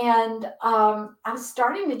 And I was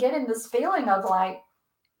starting to get in this feeling of like,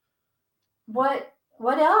 what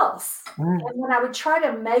else? And when I would try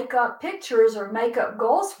to make up pictures or make up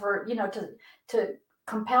goals for, to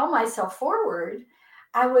compel myself forward,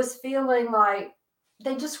 I was feeling like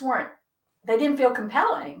they didn't feel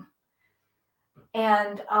compelling.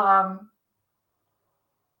 And I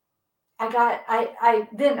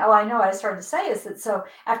know what I started to say is that, so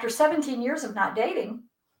after 17 years of not dating,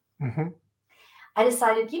 I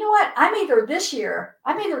decided, you know what, this year,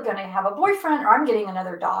 I'm either going to have a boyfriend or I'm getting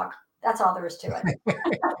another dog. That's all there is to it.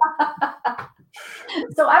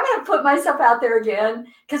 So I'm going to put myself out there again,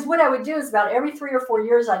 because what I would do is about every 3 or 4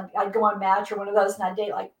 years, I'd go on Match or one of those, and I'd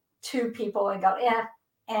date like 2 people and go,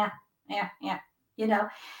 And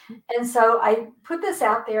so I put this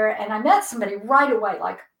out there, and I met somebody right away,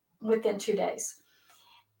 like within 2 days,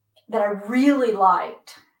 that I really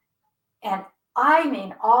liked. And I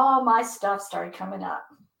mean, all my stuff started coming up.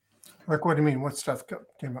 Like, what do you mean? What stuff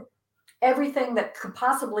came up? Everything that could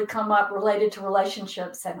possibly come up related to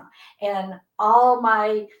relationships, and all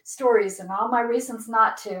my stories and all my reasons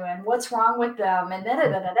not to, and what's wrong with them, and you know.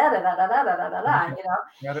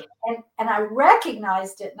 Got it. And I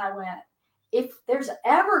recognized it, and I went, if there's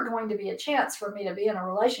ever going to be a chance for me to be in a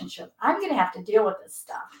relationship, I'm going to have to deal with this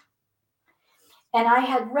stuff. And I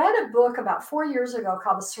had read a book about 4 years ago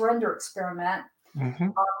called The Surrender Experiment.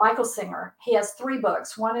 Michael Singer. He has 3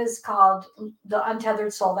 books. One is called The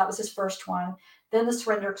Untethered Soul. That was his first one. Then The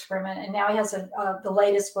Surrender Experiment. And now he has the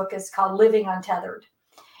latest book is called Living Untethered.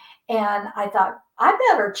 And I thought, I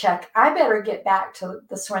better get back to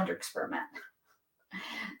The Surrender Experiment.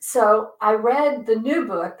 So I read the new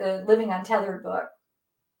book, the Living Untethered book,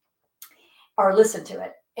 or listened to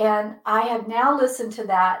it. And I have now listened to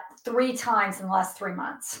that 3 times in the last 3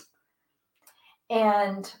 months.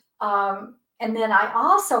 And then I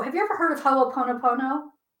also, have you ever heard of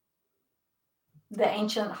Ho'oponopono? The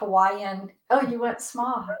ancient Hawaiian. Oh, you went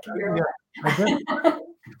small. Yeah, I did.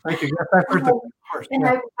 Thank you. Yes, I've heard that. Of course. And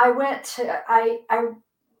yeah. I went to,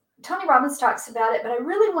 Tony Robbins talks about it, but I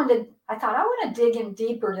thought I want to dig in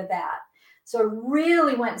deeper to that. So I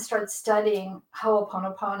really went and started studying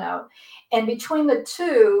Ho'oponopono. And between the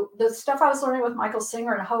two, the stuff I was learning with Michael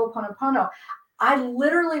Singer and Ho'oponopono, I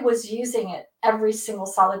literally was using it every single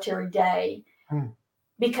solitary day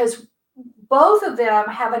because both of them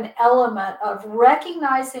have an element of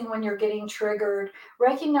recognizing when you're getting triggered,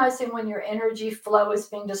 recognizing when your energy flow is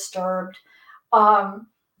being disturbed. And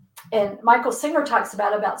Michael Singer talks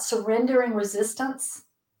about surrendering resistance.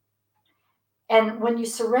 And when you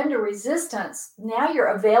surrender resistance, now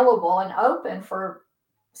you're available and open for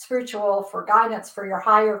spiritual, for guidance, for your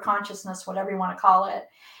higher consciousness, whatever you want to call it.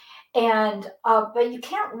 And but you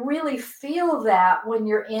can't really feel that when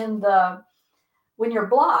you're when you're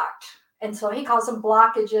blocked. And so he calls them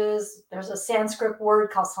blockages. There's a Sanskrit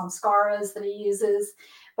word called samskaras that he uses,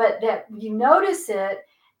 but that you notice it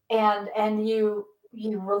and you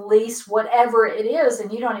release whatever it is,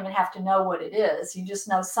 and you don't even have to know what it is. You just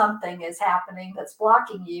know something is happening that's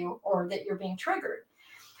blocking you or that you're being triggered.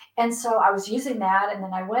 And so I was using that, and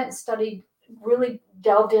then I went and studied, really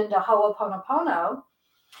delved into Ho'oponopono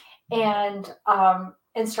and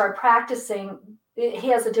started practicing. He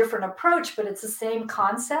has a different approach, but it's the same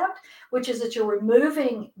concept, which is that you're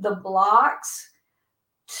removing the blocks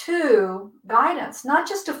to guidance, not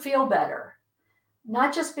just to feel better,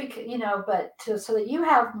 not just because, but so that you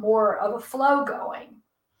have more of a flow going.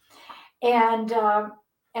 And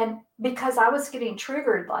because I was getting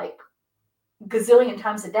triggered like gazillion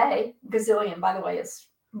times a day, gazillion, by the way, is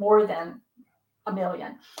more than a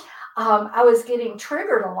million. I was getting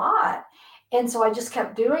triggered a lot. And so I just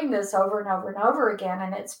kept doing this over and over and over again.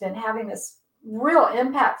 And it's been having this real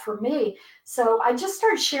impact for me. So I just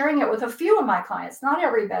started sharing it with a few of my clients, not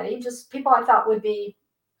everybody, just people I thought would be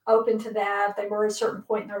open to that. They were at a certain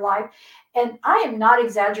point in their life. And I am not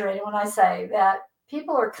exaggerating when I say that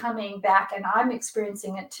people are coming back, and I'm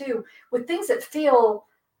experiencing it too, with things that feel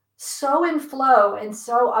so in flow and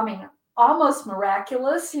so, almost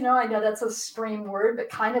miraculous. I know that's a extreme word, but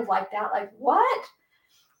kind of like that, like what?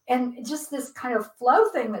 And just this kind of flow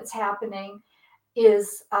thing that's happening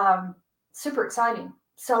is super exciting.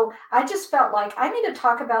 So I just felt like I need to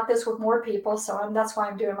talk about this with more people. So that's why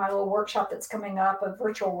I'm doing my little workshop that's coming up, a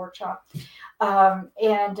virtual workshop,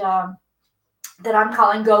 that I'm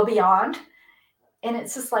calling Go Beyond. And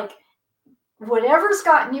it's just like, whatever's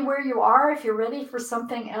gotten you where you are, if you're ready for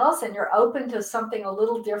something else and you're open to something a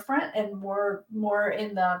little different and more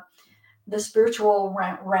in the spiritual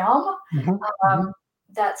realm, I'm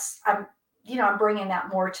bringing that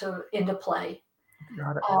more into play.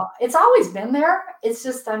 Got it. It's always been there. It's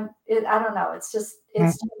just I don't know. It's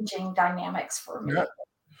changing dynamics for me. Yeah.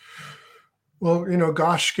 Well,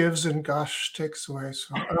 gosh gives and gosh takes away.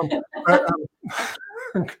 So,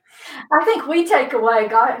 I think we take away.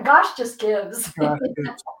 Gosh just gives. Gosh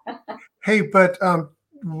gives. Hey, but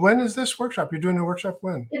when is this workshop? You're doing a workshop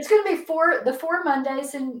when? It's going to be the 4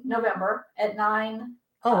 Mondays in November at 9.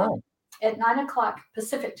 Oh, wow. At 9 o'clock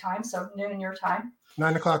Pacific time, so noon your time.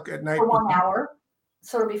 9 o'clock at night. For 1 hour.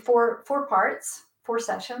 So it'll be four parts, 4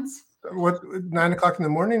 sessions. What, 9 o'clock in the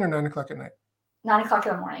morning or 9 o'clock at night? 9 o'clock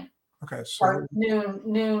in the morning. Okay, so or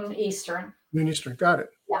noon Eastern. Noon Eastern, got it.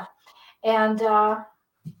 Yeah, and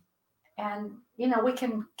we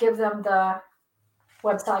can give them the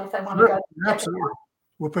website if they want to go. Absolutely,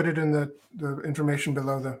 we'll put it in the information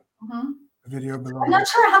below the video below. I'm not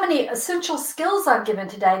sure how many essential skills I've given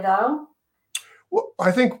today, though. Well,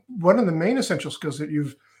 I think one of the main essential skills that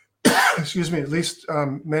you've excuse me, at least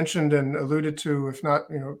mentioned and alluded to, if not,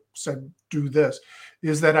 said, do this,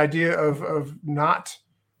 is that idea of not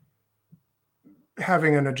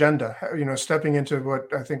having an agenda, stepping into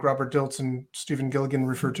what I think Robert Dilts and Stephen Gilligan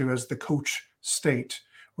refer to as the coach state,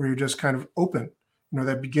 where you're just kind of open,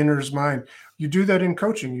 that beginner's mind. You do that in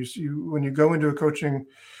coaching. When you go into a coaching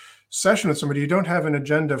session with somebody, you don't have an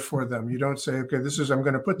agenda for them. You don't say, okay, I'm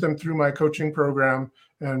going to put them through my coaching program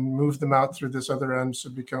and move them out through this other end to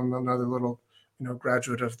become another little,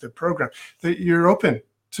 graduate of the program. That you're open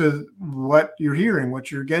to what you're hearing,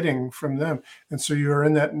 what you're getting from them. And so you're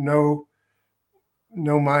in that no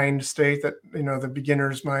mind state, that, the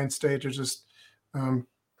beginner's mind state, is just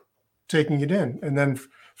taking it in, and then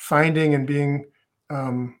finding and being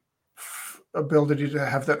ability to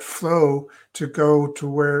have that flow to go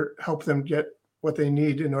to help them get what they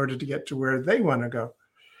need in order to get to where they want to go.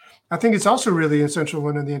 I think it's also really essential.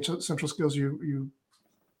 One of the essential skills you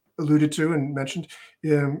alluded to and mentioned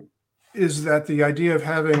is that the idea of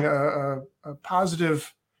having a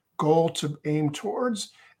positive goal to aim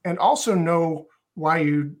towards, and also know why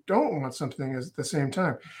you don't want something at the same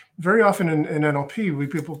time. Very often in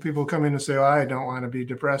NLP, people come in and say, "Oh, I don't want to be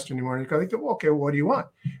depressed anymore." And you go, well, "Okay, well, what do you want?"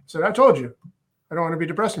 I said, "I told you, I don't want to be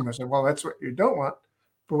depressed anymore." I said, "Well, that's what you don't want,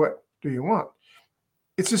 but what do you want?"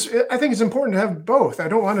 It's just, I think it's important to have both. I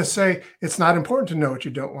don't want to say it's not important to know what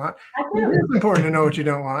you don't want. It is important to know what you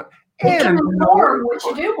don't want. It can inform what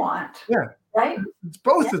you do want. Yeah. Right? It's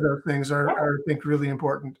both of those things are, I think, really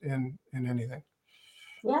important in anything.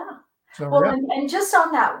 Yeah. So, well, and just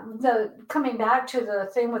on that, coming back to the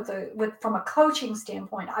thing with from a coaching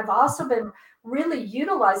standpoint, I've also been really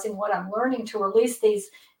utilizing what I'm learning to release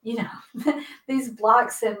these, these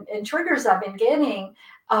blocks and triggers I've been getting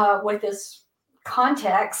with this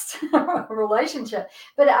context relationship.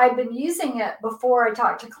 But I've been using it before I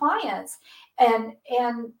talk to clients, and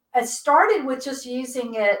I started with just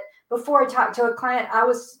using it before I talked to a client I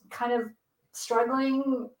was kind of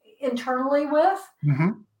struggling internally with. Mm-hmm.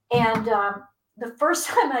 And the first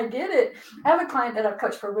time I did it, I have a client that I've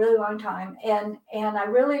coached for a really long time, and I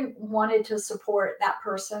really wanted to support that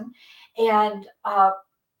person, and I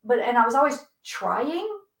was always trying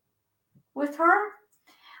with her,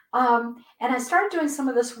 and I started doing some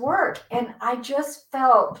of this work, and I just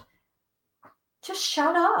felt, just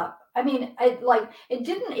shut up. I mean, it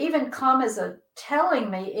didn't even come as a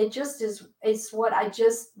telling me. It just it's what I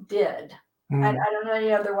just did. I don't know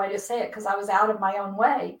any other way to say it, because I was out of my own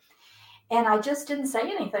way. And I just didn't say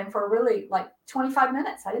anything for really 25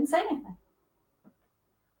 minutes. I didn't say anything.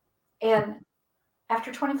 And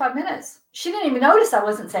after 25 minutes, she didn't even notice I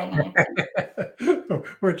wasn't saying anything.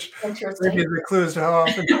 Which maybe the clues to how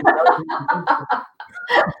often.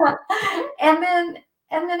 and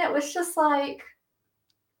then it was just like,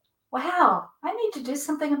 wow, I need to do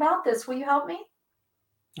something about this. Will you help me?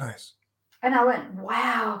 Nice. And I went,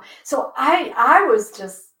 wow. So I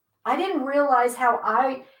didn't realize how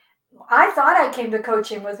I thought I came to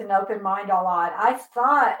coaching with an open mind a lot. I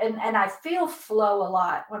thought, and I feel flow a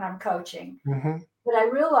lot when I'm coaching. Mm-hmm. But I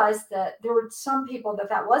realized that there were some people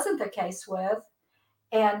that wasn't the case with.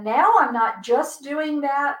 And now I'm not just doing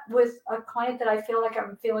that with a client that I feel like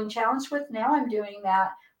I'm feeling challenged with. Now I'm doing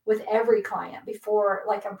that with every client before,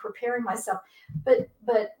 I'm preparing myself. But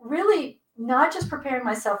really not just preparing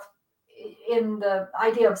myself in the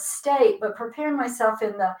idea of state, but preparing myself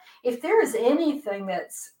if there is anything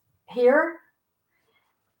that's here,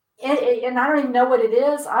 and I don't even know what it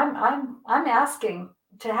is, I'm asking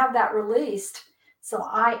to have that released, so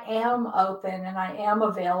I am open and I am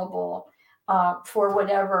available for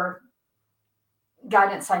whatever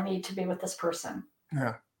guidance I need to be with this person.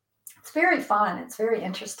 Yeah, it's very fun. It's very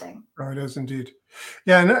interesting. Oh, it is indeed.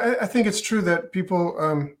 Yeah, and I think it's true that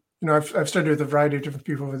people, I've studied with a variety of different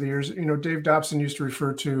people over the years. Dave Dobson used to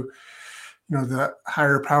refer to, the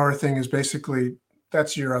higher power thing is basically,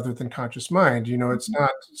 that's your other than conscious mind. It's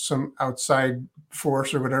not some outside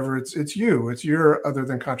force or whatever. It's you. It's your other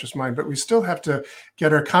than conscious mind. But we still have to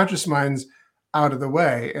get our conscious minds out of the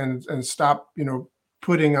way and stop,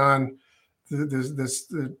 putting on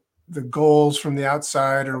the goals from the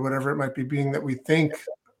outside or whatever it might be, being that we think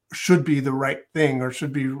should be the right thing or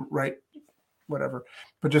should be right, whatever.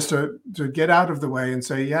 But just to get out of the way and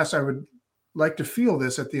say, yes, I would like to feel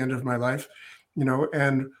this at the end of my life,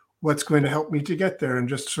 and what's going to help me to get there, and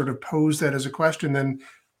just sort of pose that as a question, then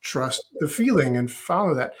trust the feeling and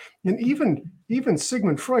follow that. And even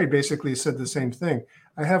Sigmund Freud basically said the same thing.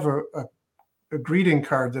 I have a greeting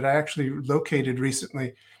card that I actually located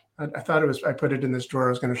recently. I thought I put it in this drawer. I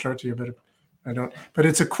was going to show it to you, but I don't. But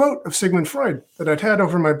it's a quote of Sigmund Freud that I'd had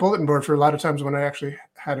over my bulletin board for a lot of times when I actually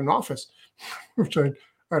had an office, which I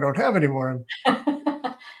I don't have any more in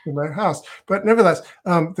my house. But nevertheless,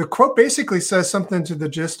 the quote basically says something to the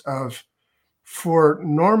gist of, for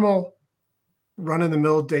normal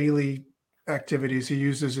run-of-the-mill daily activities, he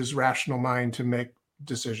uses his rational mind to make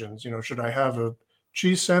decisions. Should I have a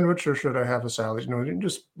cheese sandwich or should I have a salad?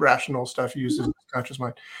 Just rational stuff. He uses his conscious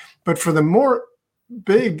mind. But for the more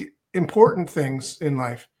big, important things in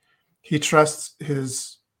life, he trusts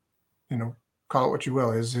his, call it what you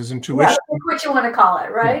will, his intuition. Yeah, what you want to call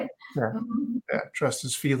it, right? Yeah. Trust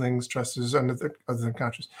his feelings, trust his other than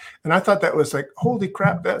conscious. And I thought that was like, holy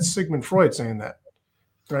crap, that's Sigmund Freud saying that,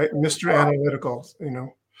 right? Mr. Analytical, And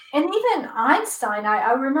even Einstein,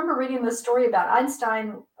 I remember reading this story about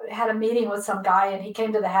Einstein had a meeting with some guy, and he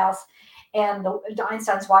came to the house, and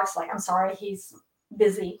Einstein's wife's like, I'm sorry, he's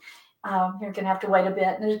busy. You're going to have to wait a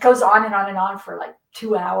bit. And it goes on and on and on for like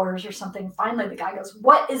 2 hours or something. Finally, the guy goes,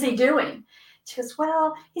 what is he doing? She goes,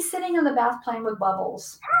 well, he's sitting in the bath playing with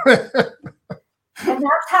bubbles. And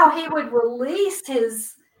that's how he would release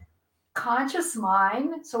his conscious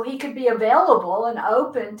mind so he could be available and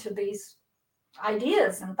open to these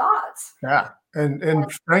ideas and thoughts. Yeah. And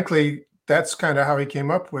frankly, that's kind of how he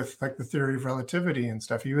came up with like the theory of relativity and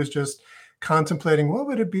stuff. He was just contemplating, what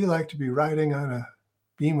would it be like to be riding on a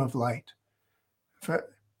beam of light?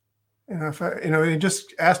 He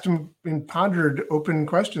just asked him and pondered open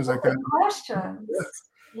questions like that. Questions.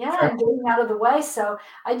 Yeah, and getting out of the way. So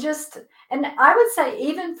I would say,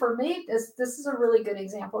 even for me, this is a really good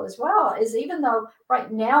example as well, is even though right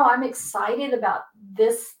now I'm excited about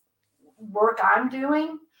this work I'm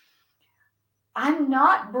doing, I'm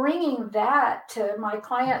not bringing that to my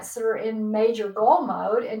clients that are in major goal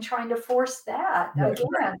mode and trying to force that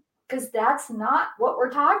again, because that's not what we're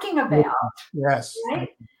talking about. Yes.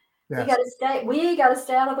 Right? Yes. We got to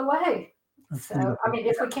stay out of the way. So, I mean,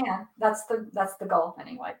 if we can, that's the goal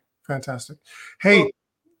anyway. Fantastic. Hey,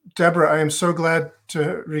 Debra, I am so glad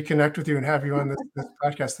to reconnect with you and have you on this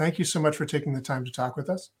podcast. Thank you so much for taking the time to talk with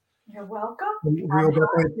us. You're welcome. We'll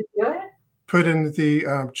definitely put in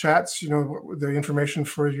the chats, the information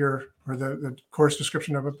for the course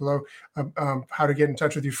description of it below, how to get in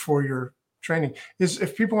touch with you for your training.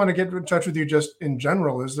 If people want to get in touch with you just in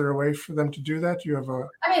general, is there a way for them to do that? Do you have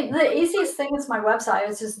the easiest thing is my website.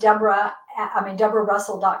 It's just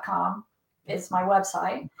DebraRussell.com is my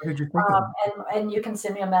website. What did you think of that? And you can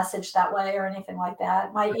send me a message that way or anything like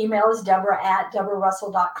that. My email is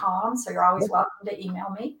Debra@DebraRussell.com. So you're always welcome to email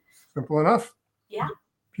me. Simple enough. Yeah.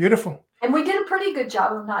 Beautiful. And we did a pretty good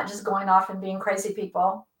job of not just going off and being crazy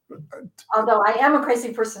people. Although I am a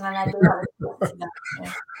crazy person and I do have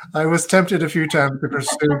I was tempted a few times to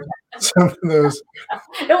pursue some of those.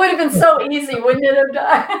 It would have been so easy, wouldn't it have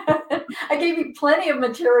done? I gave you plenty of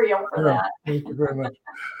material for that. Thank you very much.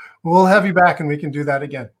 We'll have you back and we can do that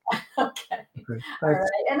again. Okay. All right.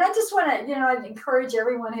 And I just want to, I'd encourage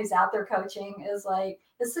everyone who's out there coaching it's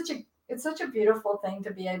such a beautiful thing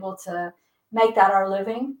to be able to make that our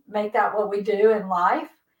living, make that what we do in life.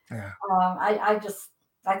 Yeah.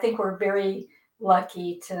 I think we're very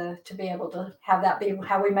lucky to be able to have that be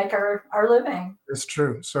how we make our living. It's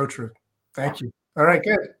true. So true. Thank you. All right,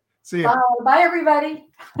 good. See you. Bye, everybody.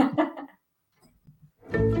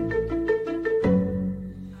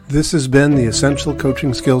 This has been the Essential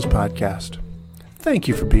Coaching Skills Podcast. Thank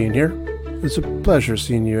you for being here. It's a pleasure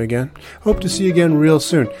seeing you again. Hope to see you again real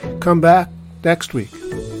soon. Come back next week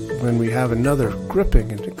when we have another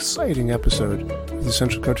gripping and exciting episode of the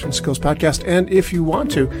Essential Coaching Skills Podcast. And if you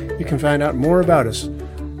want to, you can find out more about us,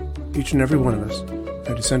 each and every one of us,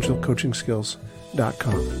 at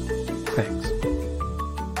essentialcoachingskills.com. Thanks.